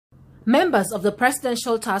Members of the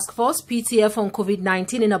Presidential Task Force PTF on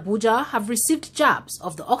COVID-19 in Abuja have received jabs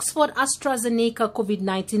of the Oxford-AstraZeneca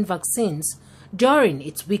COVID-19 vaccines during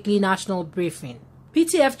its weekly national briefing.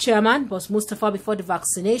 PTF Chairman Boss Mustafa, before the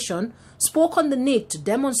vaccination, spoke on the need to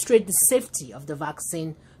demonstrate the safety of the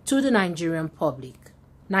vaccine to the Nigerian public.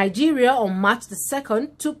 Nigeria on March the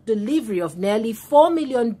 2nd took delivery of nearly 4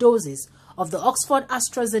 million doses of the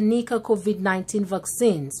Oxford-AstraZeneca COVID-19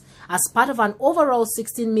 vaccines as part of an overall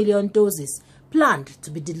 16 million doses planned to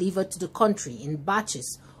be delivered to the country in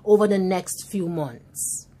batches over the next few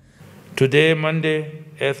months. Today, Monday,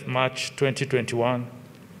 8th March 2021,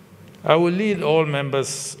 I will lead all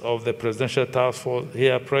members of the Presidential Task Force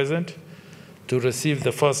here present to receive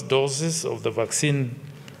the first doses of the vaccine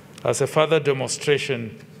as a further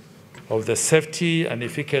demonstration of the safety and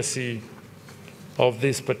efficacy of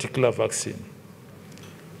this particular vaccine.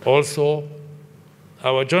 Also,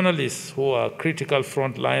 our journalists, who are critical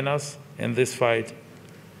frontliners in this fight,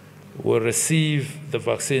 will receive the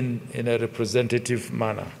vaccine in a representative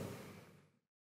manner.